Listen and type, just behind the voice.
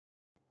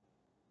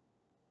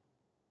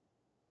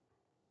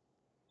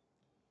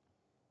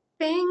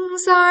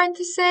Things aren't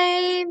the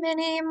same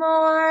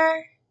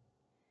anymore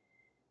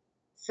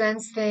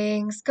since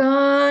things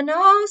gone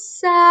all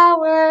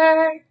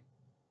sour.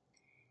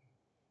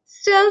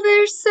 Still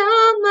there's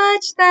so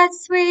much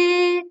that's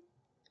sweet.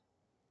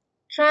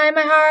 Try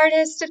my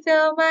hardest to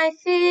fill my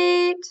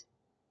feet.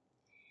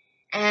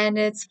 And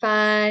it's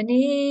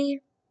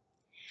funny,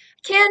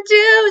 can't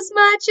do as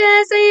much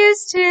as I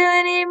used to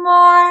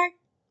anymore.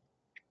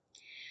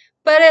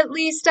 But at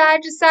least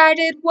I've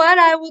decided what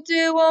I will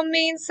do will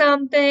mean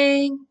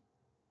something.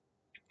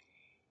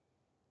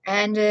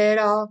 And it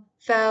all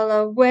fell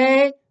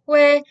away,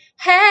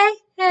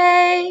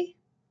 hey.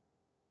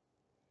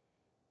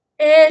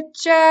 It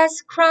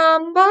just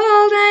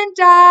crumbled and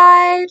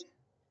died.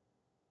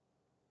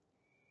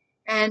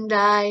 And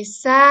I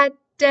sat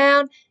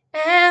down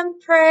and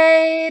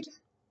prayed,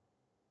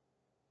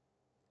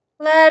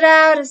 let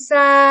out a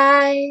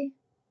sigh.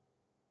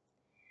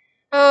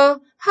 Oh,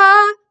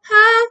 ha,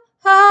 ha,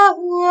 ha,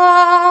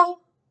 oh.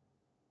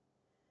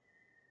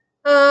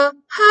 Oh,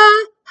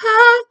 ha,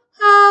 ha,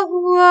 ha,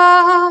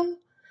 oh.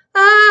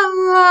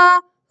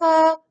 Oh,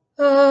 oh,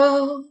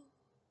 oh.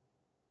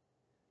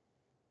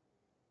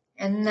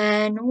 And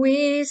then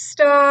we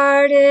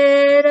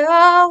started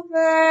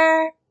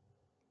over.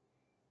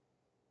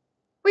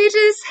 We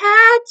just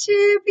had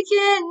to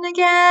begin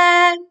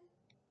again.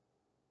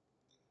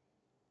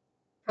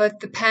 Put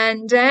the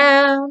pen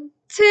down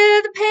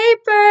to the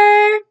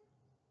paper,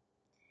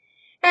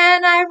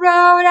 and I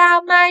wrote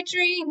out my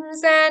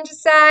dreams and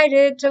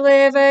decided to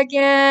live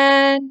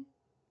again.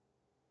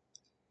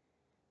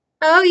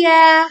 Oh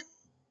yeah,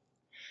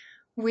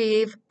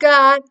 we've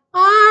got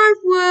our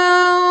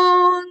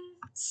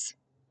wounds,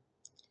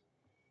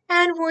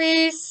 and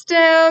we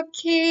still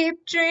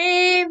keep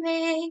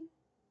dreaming.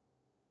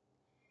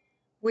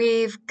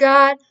 We've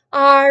got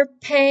our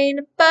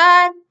pain,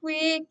 but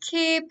we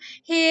keep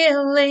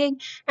healing,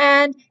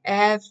 and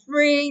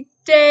every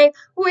day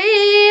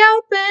we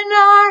open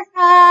our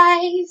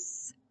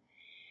eyes,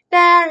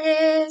 there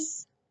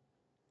is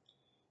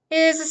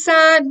a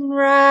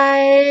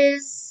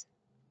sunrise.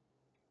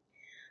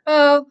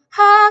 Oh,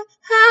 ha,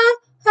 ha,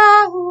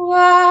 ha,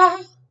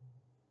 oh.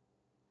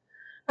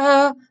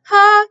 Oh,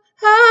 ha,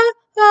 ha,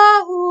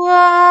 ha,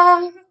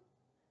 oh.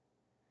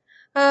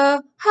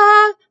 Oh,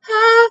 ha,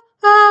 ha,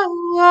 ha,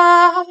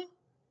 oh.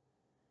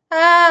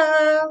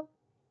 Oh,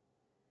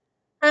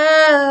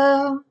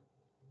 oh.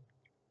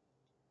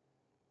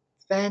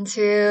 It's been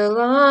too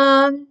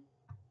long.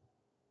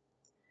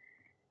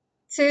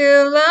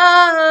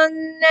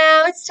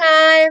 Now it's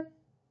time.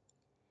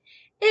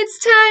 It's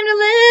time to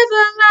live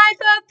a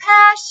life of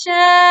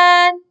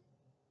passion.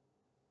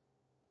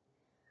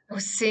 Oh,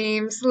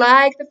 seems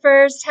like the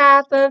first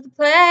half of the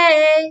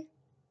play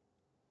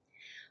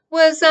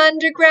was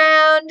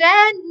underground,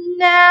 and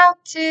now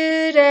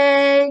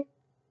today,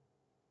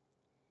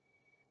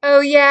 oh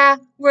yeah,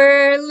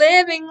 we're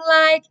living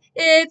like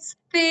it's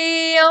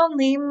the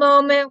only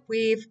moment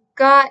we've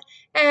got,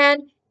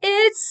 and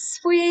it's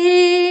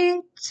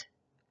sweet.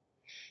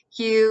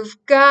 You've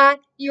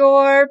got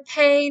your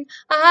pain,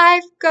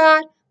 I've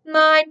got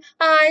mine.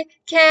 I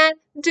can't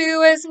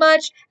do as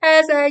much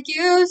as I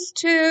used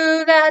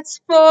to,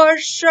 that's for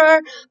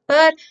sure.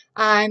 But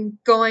I'm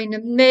going to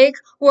make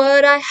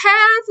what I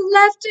have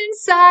left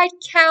inside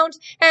count,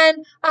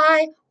 and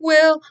I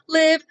will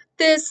live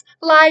this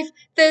life,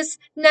 this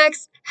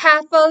next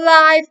half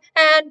alive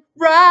and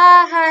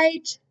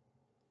right.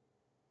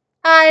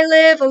 I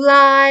live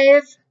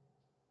alive.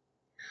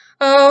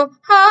 Oh,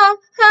 ha,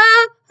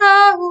 ha,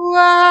 ha,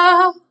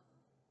 oh.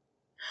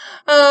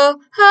 Oh,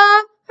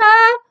 ha,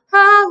 ha,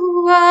 ha,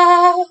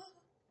 oh.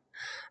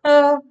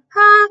 Oh,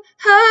 ha,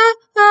 ha,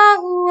 ha,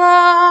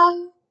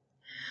 oh.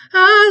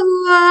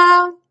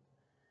 Oh,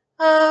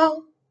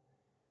 oh,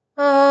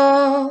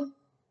 oh.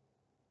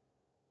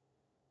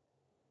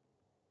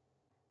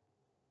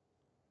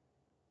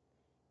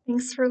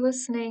 Thanks for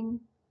listening.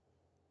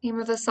 Name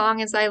of the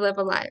song is I Live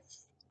Alive.